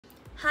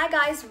Hi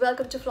guys,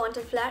 welcome to Flaunt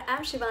and Flair.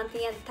 I'm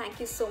Shivaanthi and thank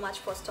you so much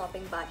for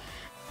stopping by.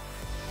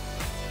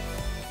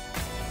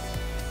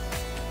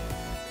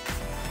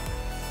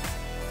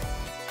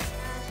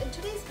 And in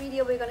today's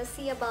video, we're going to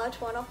see about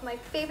one of my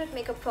favorite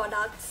makeup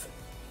products,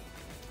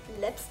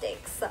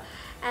 lipsticks.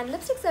 And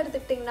lipsticks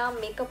எடுத்துக்கிட்டிங்கன்னா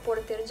makeup போட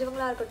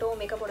தெரிஞ்சவங்களா இருக்கட்டும்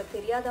makeup போட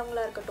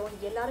தெரியாதவங்களா இருக்கட்டும்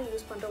எல்லாரும்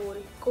use பண்ணுற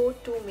ஒரு go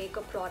to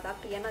makeup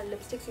product. ஏன்னா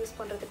லிப்ஸ்டிக்ஸ் யூஸ்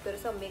பண்ணுறதுக்கு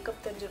பெருசாக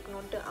மேக்கப்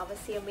தெரிஞ்சிருக்கணும்ட்டு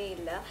அவசியமே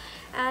இல்லை.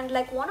 And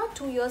like 1 or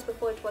 2 years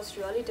before, it was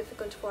really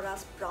difficult for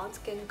us brown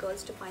skin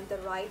girls to find the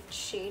right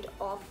shade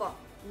of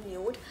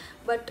nude.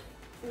 But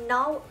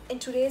now in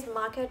today's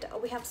market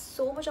we have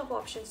so much of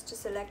options to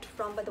select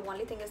from, but the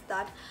only thing is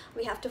that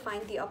we have to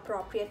find the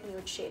appropriate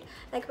nude shade.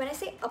 Like when I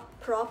say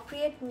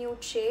appropriate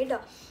nude shade,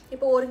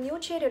 if or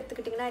nude shade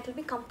எடுத்துக்கிட்டிங்கன்னா it will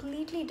be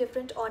completely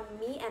different on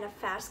me and a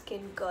fair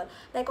skin girl.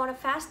 Like on a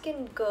fair skin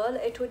girl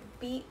it would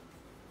be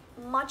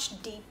much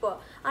deeper,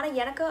 ஆனால்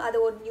எனக்கு அது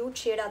ஒரு nude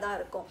shade தான்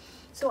இருக்கும்.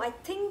 So I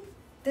think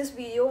this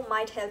video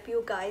might help you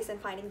guys in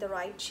finding the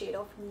right shade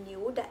of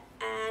nude.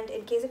 And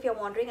in case if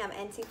you're wondering, I'm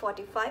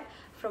NC45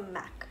 from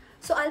MAC.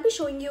 So I'll be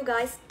showing you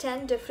guys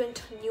 10 different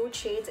nude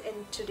shades in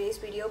today's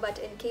video, but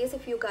in case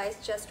if you guys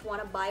just want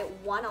to buy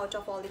one out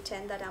of all the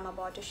 10 that I'm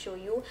about to show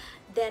you,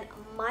 then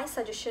my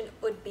suggestion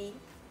would be